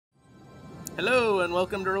Hello and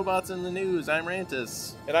welcome to Robots in the News. I'm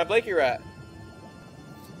Rantis. And I'm Blakey Rat.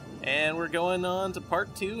 And we're going on to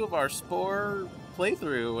part 2 of our Spore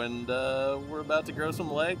playthrough, and we're about to grow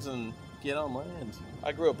some legs and get on land.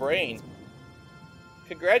 I grew a brain.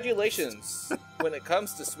 Congratulations! When it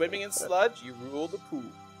comes to swimming in sludge, you rule the pool.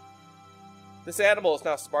 This animal is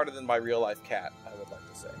now smarter than my real-life cat, I would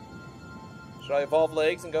like to say. Should I evolve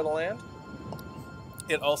legs and go to land?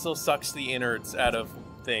 It also sucks the innards out of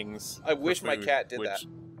things. I wish my cat did that.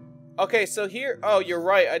 Okay, so here... Oh, you're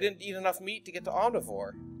right. I didn't eat enough meat to get to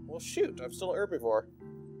omnivore. Well, shoot. I'm still an herbivore.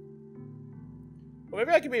 Well,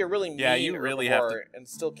 maybe I could be a really mean herbivore and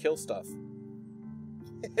still kill stuff.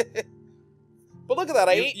 But look at that.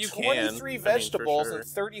 I ate 23 vegetables and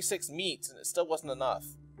 36 meats, and it still wasn't enough.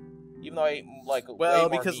 Even though I ate, like, well, way more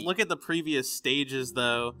because meat. look at the previous stages,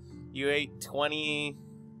 though. You ate 20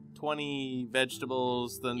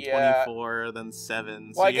 vegetables, then 24, then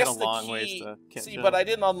 7. So well, you had a long ways to catch up. But I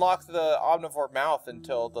didn't unlock the omnivore mouth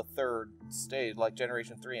until the 3rd stage, like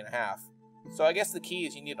generation 3.5. So I guess the key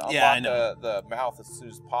is you need to unlock the mouth as soon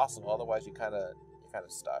as possible. Otherwise, you kind of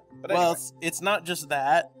stuck. But anyway. Well, it's not just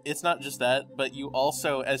that. It's not just that, but you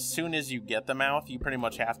also, as soon as you get the mouth, you pretty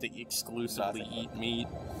much have to exclusively eat meat.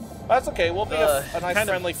 That's okay. We'll be a nice,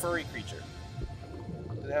 friendly, furry creature.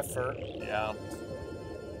 Do they have fur? Yeah.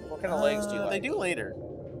 What kind of legs do you like? They do later.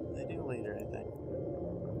 They do later, I think.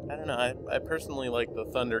 I don't know. I personally like the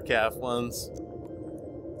thunder calf ones.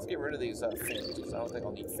 Let's get rid of these fins, because I don't think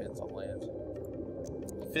I'll need fins on land.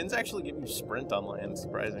 Fins actually give you sprint on land,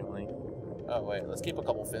 surprisingly. Oh, wait. Let's keep a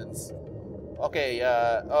couple fins. Okay,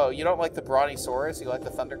 oh, you don't like the Brontosaurus? You like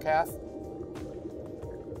the thunder calf?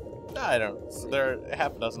 I don't. They're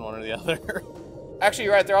half a dozen, one or the other. Actually,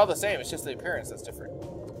 you're right. They're all the same. It's just the appearance that's different.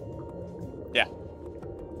 Yeah.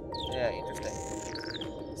 Yeah, interesting.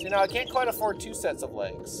 See, now I can't quite afford 2 sets of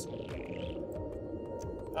legs.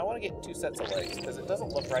 I want to get 2 sets of legs, because it doesn't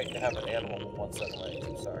look right to have an animal with 1 set of legs.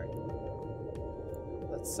 I'm sorry.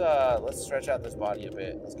 Let's stretch out this body a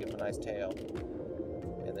bit. Let's give him a nice tail.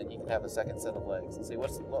 And then you can have a 2nd set of legs. Let's see,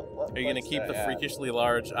 what are you going to keep the freakishly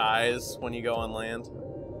large eyes when you go on land?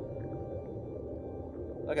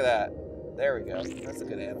 Look at that. There we go. That's a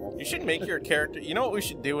good animal. You should make your character... You know what we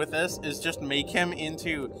should do with this? Is just make him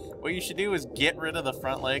into... What you should do is get rid of the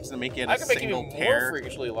front legs and make it a single pair. I can make him even more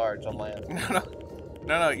freakishly large on land.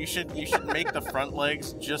 No, you should make the front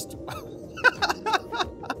legs just...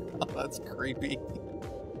 Oh, that's creepy.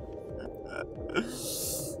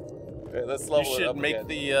 Okay, let's level it up again.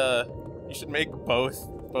 You should make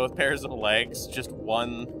both pairs of legs just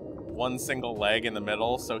one single leg in the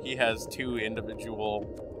middle, so he has 2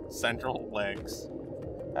 individual central legs.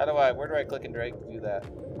 Where do I click and drag to do that?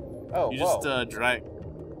 Oh, you just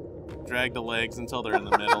drag the legs until they're in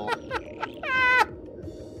the middle.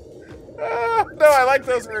 No, I like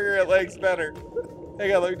those rear legs better.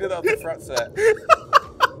 Hang on, let me do that on the front set.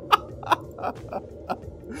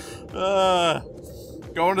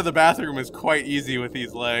 Going to the bathroom is quite easy with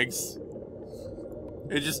these legs.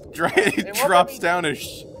 It just drops down a...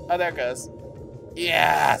 Oh, there it goes.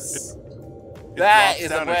 Yes! That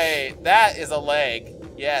is a way. That is a leg.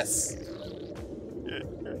 Yes.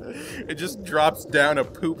 It just drops down a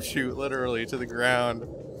poop chute, literally, to the ground.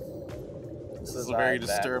 This is a very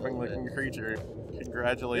disturbing looking creature.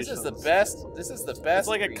 Congratulations. This is the best. It's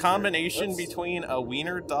like a combination between a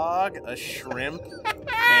wiener dog, a shrimp,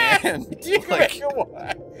 and you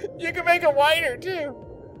can make a whiner too.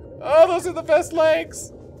 Oh, those are the best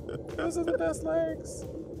legs. Those are the best legs.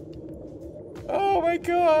 Oh my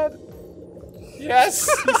god. Yes,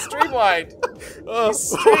 he's streamlined. Oh. He's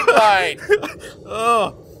streamlined.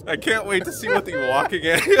 Oh, I can't wait to see what the walking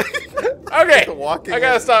is. Okay, I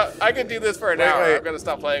gotta stop. I could do this for an hour. I'm gonna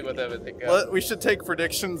stop playing with him and think. We should take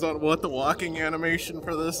predictions on what the walking animation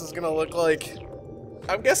for this is gonna look like.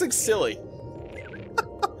 I'm guessing silly.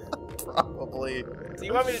 Probably. Do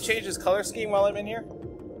you want me to change his color scheme while I'm in here?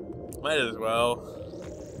 Might as well.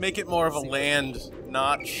 Make it more of a land,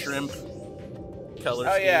 not shrimp color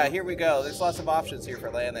scheme. Yeah, here we go. There's lots of options here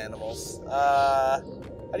for land animals. How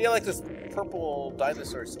do you like this purple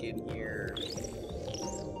dinosaur skin here?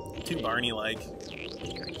 Too Barney-like.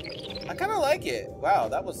 I kind of like it. Wow,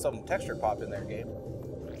 that was some texture pop in there, game.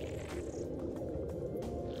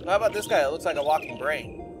 How about this guy? It looks like a walking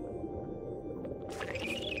brain.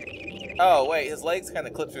 Oh, wait, his legs kind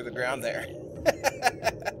of clip through the ground there.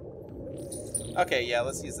 Okay, yeah,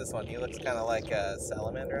 let's use this one. He looks kind of like a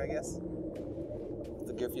salamander, I guess.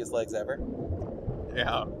 The goofiest legs ever.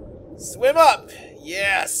 Yeah. Swim up!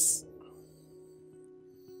 Yes!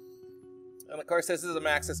 And of course, this is a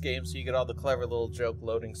Maxis game, so you get all the clever little joke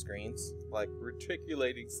loading screens, like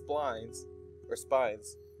reticulating splines. Or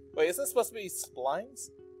spines. Wait, isn't this supposed to be splines?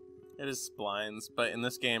 It is splines, but in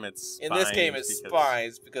this game it's spines. In this game it's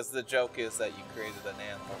spines, because the joke is that you created an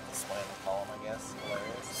animal with a spinal column, I guess.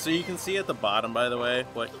 Hilarious. So you can see at the bottom, by the way,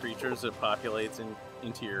 what creatures it populates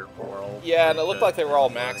into your world. Yeah, and it looked like they were all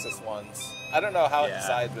Maxis ones. I don't know how it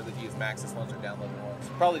decides whether to use Maxis ones or downloaded ones.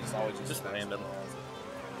 Probably just always just random.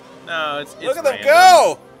 No, it's Look at random. them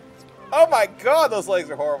go! Oh my god, those legs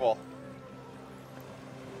are horrible.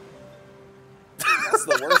 That's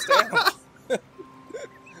the worst animal.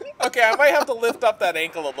 Okay, I might have to lift up that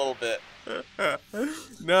ankle a little bit.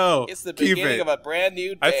 No, it's the beginning of a brand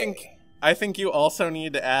new day. I think you also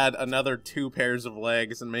need to add another 2 pairs of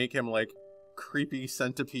legs and make him like creepy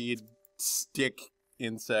centipede stick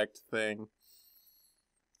insect thing.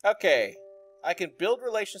 Okay, I can build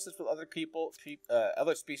relationships with other people,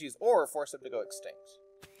 other species, or force them to go extinct,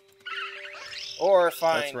 or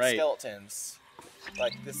find skeletons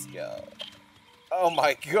like this guy. Oh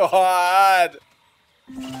my god!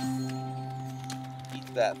 Eat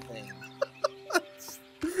that thing.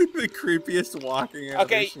 The creepiest walking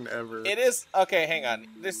animation ever. It is. Okay, hang on.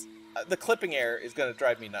 The clipping error is going to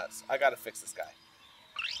drive me nuts. I got to fix this guy.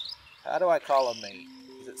 How do I call a mate?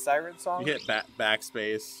 Is it Siren Song? You hit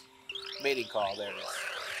backspace. Mating call. There it is.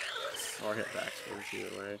 Yes. Or hit backspace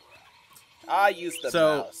either way. I use the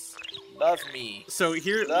mouse. Love me. So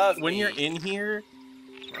here, when you're in here,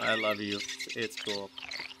 I love you. It's cool.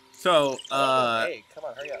 So, hey, come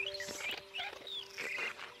on, hurry up.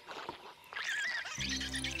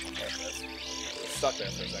 Stuck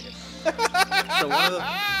there for a second. So one of the...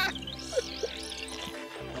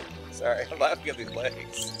 Sorry, I'm laughing at these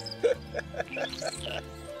legs.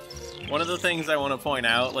 One of the things I want to point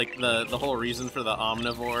out, like the whole reason for the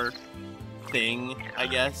omnivore thing, I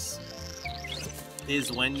guess,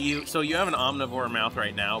 is when you... So you have an omnivore mouth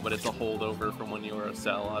right now, but it's a holdover from when you were a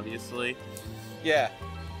cell, obviously. Yeah.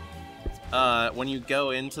 When you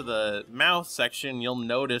go into the mouth section, you'll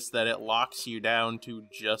notice that it locks you down to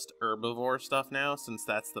just herbivore stuff now, since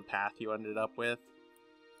that's the path you ended up with.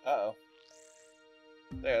 Uh-oh.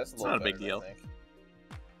 There, that's it's not a big deal.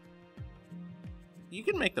 You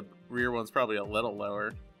can make the rear ones probably a little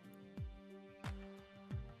lower.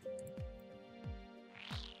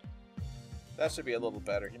 That should be a little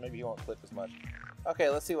better. Maybe he won't clip as much. Okay,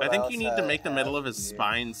 let's see what I think you need to make the middle of his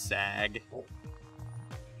spine sag.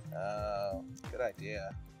 Oh, good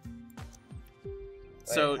idea. Wait,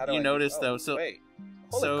 so you notice though, so wait,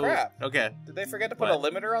 holy crap! Okay, did they forget to put a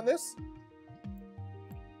limiter on this?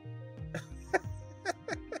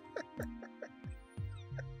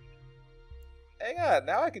 Hang on,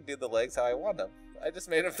 now I can do the legs how I want them. I just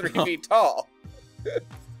made them 3 feet tall.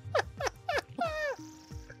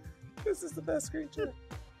 This is the best creature.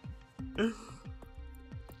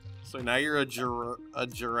 So now you're a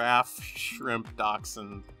giraffe shrimp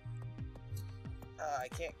dachshund. I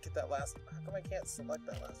can't get that last... How come I can't select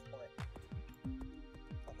that last point?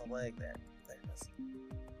 On the leg there. There it is.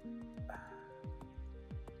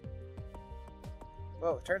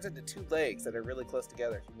 Whoa, it turns into 2 legs that are really close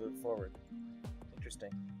together if you move it forward.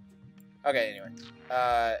 Interesting. Okay, anyway.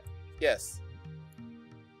 Yes.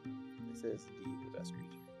 This is indeed the best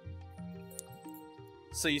creature.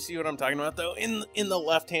 So you see what I'm talking about, though? In the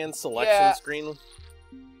left-hand selection screen,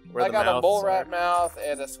 where I the got a mole rat are. mouth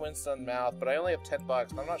and a Swinstone mouth, but I only have $10.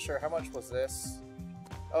 But I'm not sure how much was this.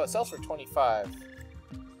 Oh, it sells for $25,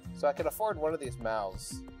 so I can afford one of these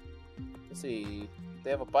mouths. Let's see. They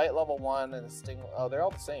have a bite level 1 and a sting. Oh, they're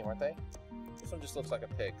all the same, aren't they? This one just looks like a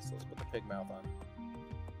pig, so let's put the pig mouth on.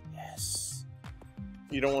 Yes.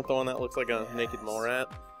 You don't want the one that looks like a naked mole rat?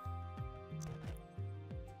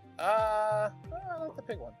 I like the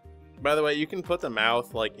pig one. By the way, you can put the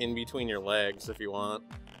mouth like in between your legs if you want.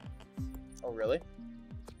 Oh, really?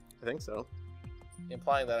 I think so.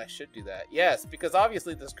 Implying that I should do that. Yes, because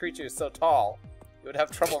obviously this creature is so tall, it would have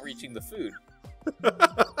trouble reaching the food.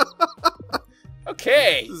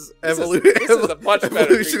 Okay. This is a much better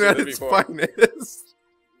evolution at than its before. finest.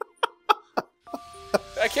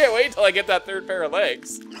 I can't wait till I get that 3rd pair of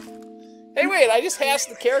legs. Hey, wait! I just hashed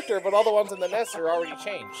the character, but all the ones in the nest are already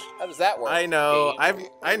changed. How does that work? I know.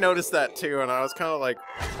 I noticed that too, and I was kind of like,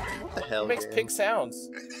 "What the hell?" It makes pig sounds.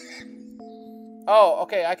 Oh,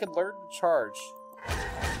 okay. I can learn to charge.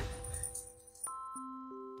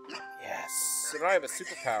 Yes. So now I have a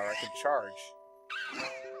superpower. I can charge.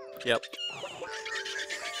 Yep.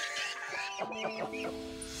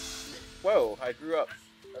 Whoa! I grew up.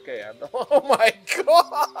 Okay, oh my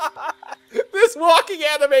god! This walking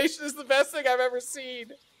animation is the best thing I've ever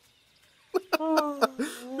seen.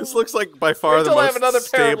 This looks like by far the most I have another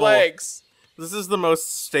stable. pair of legs. This is the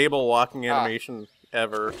most stable walking animation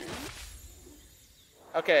ever.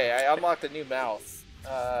 Okay, I unlocked a new mouth.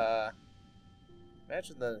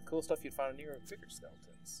 Imagine the cool stuff you'd find near bigger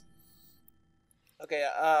skeletons. Okay,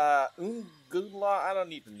 Goodlaw, I don't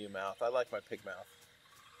need the new mouth. I like my pig mouth.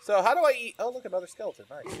 So how do I eat... Oh, look, another skeleton.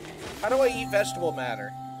 Nice. How do I eat vegetable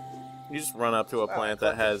matter? You just run up to a plant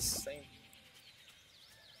that has... Same...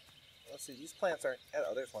 Let's see, these plants aren't...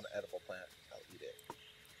 Oh, there's one edible plant. I'll eat it.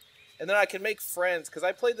 And then I can make friends, because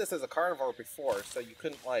I played this as a carnivore before, so you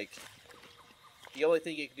couldn't, like... The only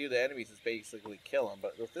thing you can do to enemies is basically kill them,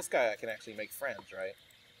 but with this guy I can actually make friends, right?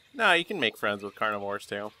 No, you can make friends with carnivores,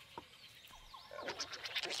 too. I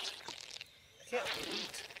can't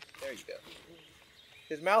eat. There you go.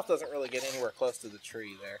 His mouth doesn't really get anywhere close to the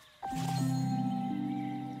tree there.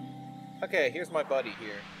 Okay, here's my buddy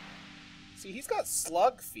here. See, he's got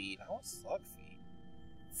slug feet. I want slug feet.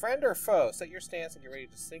 Friend or foe? Set your stance and get ready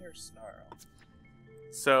to sing or snarl.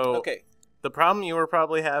 So, okay. The problem you were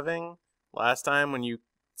probably having last time when you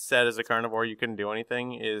said as a carnivore you couldn't do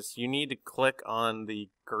anything is you need to click on the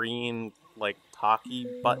green, like, talkie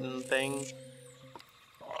button thing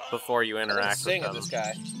before you interact with them. This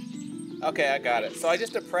guy. Okay, I got it. So I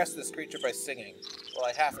just impressed this creature by singing. Well,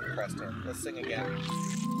 I half impressed him. Let's sing again.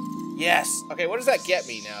 Yes! Okay, what does that get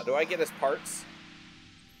me now? Do I get his parts?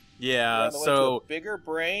 Yeah, so... a bigger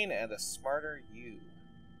brain and a smarter you.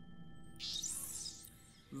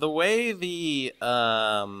 The way the,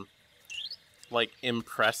 like,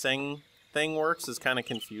 impressing thing works is kind of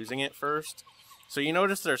confusing at first. So you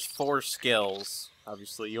notice there's 4 skills.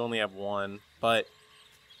 Obviously, you only have 1. But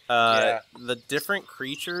the different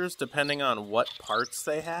creatures, depending on what parts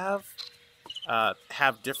they have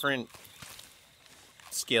different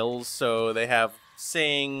skills. So they have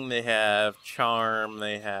sing, they have charm,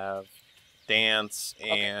 they have dance,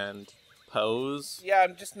 and pose. Yeah,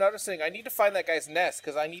 I'm just noticing. I need to find that guy's nest,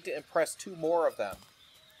 because I need to impress 2 more of them.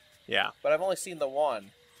 Yeah. But I've only seen the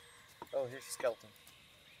 1. Oh, here's the skeleton.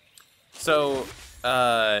 So,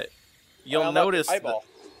 you'll notice...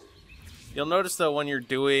 You'll notice, though, when you're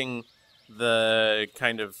doing the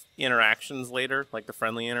kind of interactions later, like the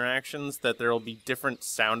friendly interactions, that there will be different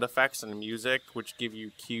sound effects and music, which give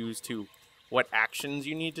you cues to what actions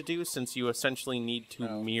you need to do, since you essentially need to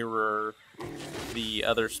mirror the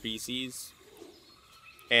other species.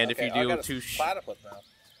 And if you do too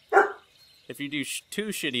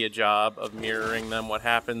shitty a job of mirroring them, what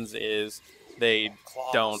happens is they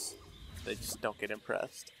just don't get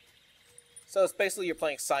impressed. So it's basically you're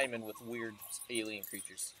playing Simon with weird alien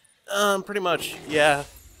creatures. Pretty much, yeah.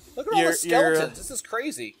 Look at all the skeletons. This is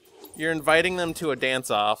crazy. You're inviting them to a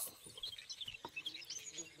dance-off.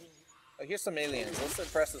 Oh, here's some aliens. Let's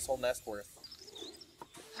impress this whole nest worth.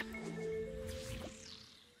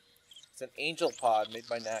 It's an angel pod made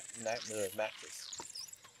by Mactus.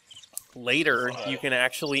 Later, you can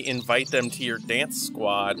actually invite them to your dance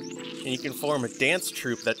squad, and you can form a dance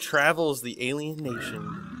troupe that travels the alien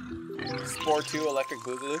nation. Spore 2 Electric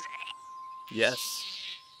Boogaloo? Yes.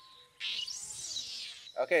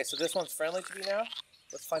 Okay, so this one's friendly to me now?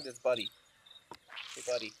 Let's find his buddy. Hey,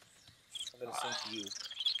 buddy. I'm gonna sing to you.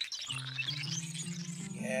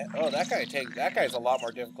 Yeah. Oh, that guy's a lot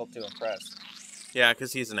more difficult to impress. Yeah,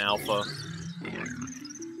 because he's an alpha.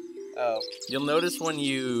 Oh. You'll notice when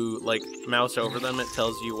you, like, mouse over them, it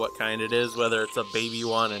tells you what kind it is, whether it's a baby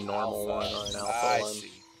one, a normal one, or an alpha one.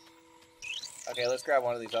 See. Okay, let's grab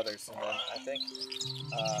one of these others, and then I think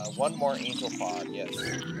one more angel pod. Yes.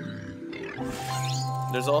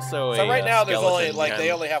 There's also so right now there's only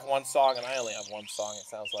they only have 1 song, and I only have 1 song. It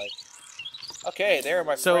sounds like. Okay, there are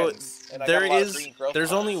my friends. And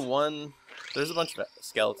there's only one. There's a bunch of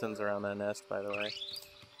skeletons around that nest, by the way.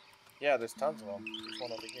 Yeah, there's tons of them. There's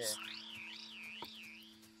one over here.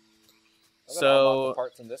 I'm gonna unlock the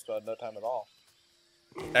parts in this mode, no time at all.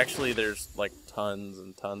 Actually, there's like tons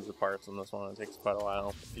and tons of parts on this one. It takes quite a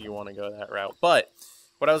while if you want to go that route. But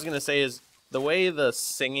what I was going to say is the way the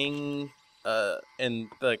singing and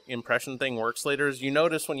the impression thing works later is you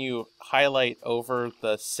notice when you highlight over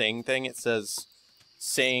the sing thing, it says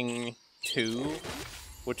sing 2,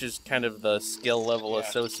 which is kind of the skill level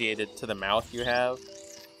associated to the mouth you have.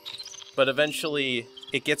 But eventually,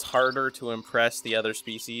 it gets harder to impress the other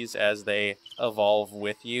species as they evolve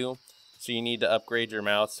with you. So you need to upgrade your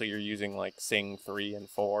mouth so you're using, like, Sing 3 and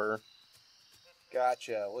 4.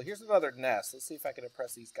 Gotcha. Well, here's another nest. Let's see if I can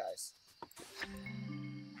impress these guys.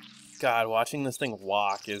 God, watching this thing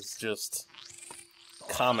walk is just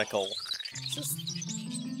comical.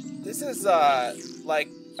 This is, like,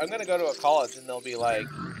 I'm gonna go to a college and they'll be like,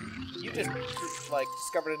 you just, like,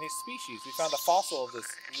 discovered a new species. We found a fossil of this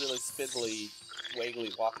really spindly,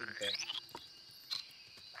 waggly walking thing.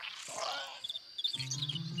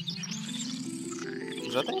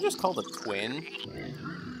 Is that thing just called a twin?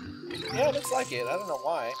 Yeah, it looks like it. I don't know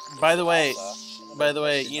why. By the way,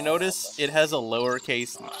 you notice it has a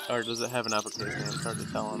lowercase, or does it have an uppercase name? It's hard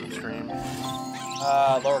to tell on the stream.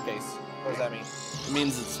 Lowercase. What does that mean? It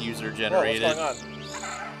means it's user generated. Whoa, what's going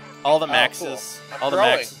on? All the maxes, Cool.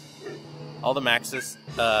 all the maxes,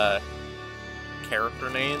 character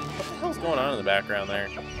names. What the hell's going on in the background there?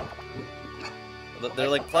 They're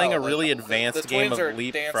like playing a really advanced game of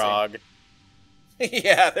Leapfrog.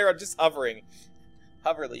 Yeah, they're just hovering.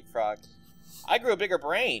 Hover Leapfrog. I grew a bigger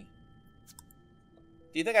brain.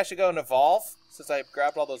 Do you think I should go and evolve since I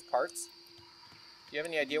grabbed all those parts? Do you have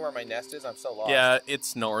any idea where my nest is? I'm so lost. Yeah,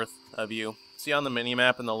 it's north of you. See on the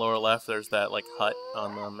mini-map in the lower left, there's that, like, hut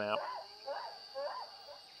on the map.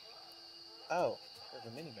 Oh, there's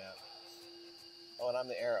a mini-map. Oh, and I'm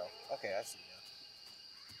the arrow. Okay, I see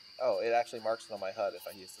now. Oh, it actually marks it on my HUD if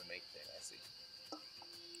I use the mate thing. I see.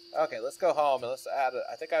 Okay, let's go home and let's add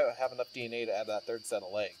I think I have enough DNA to add that third set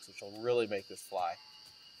of legs, which will really make this fly.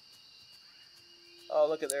 Oh,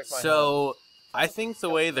 look at there's my home. I think the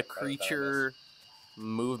way the creature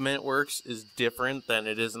movement works is different than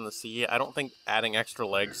it is in the sea. I don't think adding extra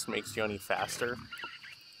legs makes you any faster.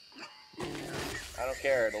 I don't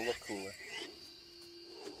care, it'll look cooler.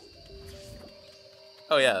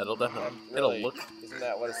 Oh yeah, it'll definitely, Really, it'll look... Isn't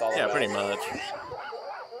that what it's all about? Yeah, pretty much.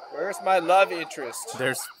 Where's my love interest?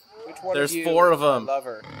 Which one there's of you 4 of is my them.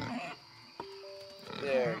 Lover.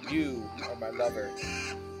 There, you are my lover.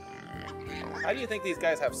 How do you think these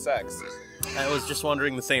guys have sex? I was just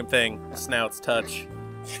wondering the same thing. Snout's touch.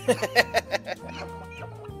 I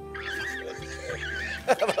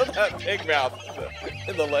love that pig mouth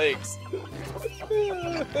in the legs.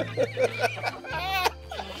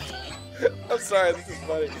 I'm sorry, this is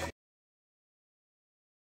funny.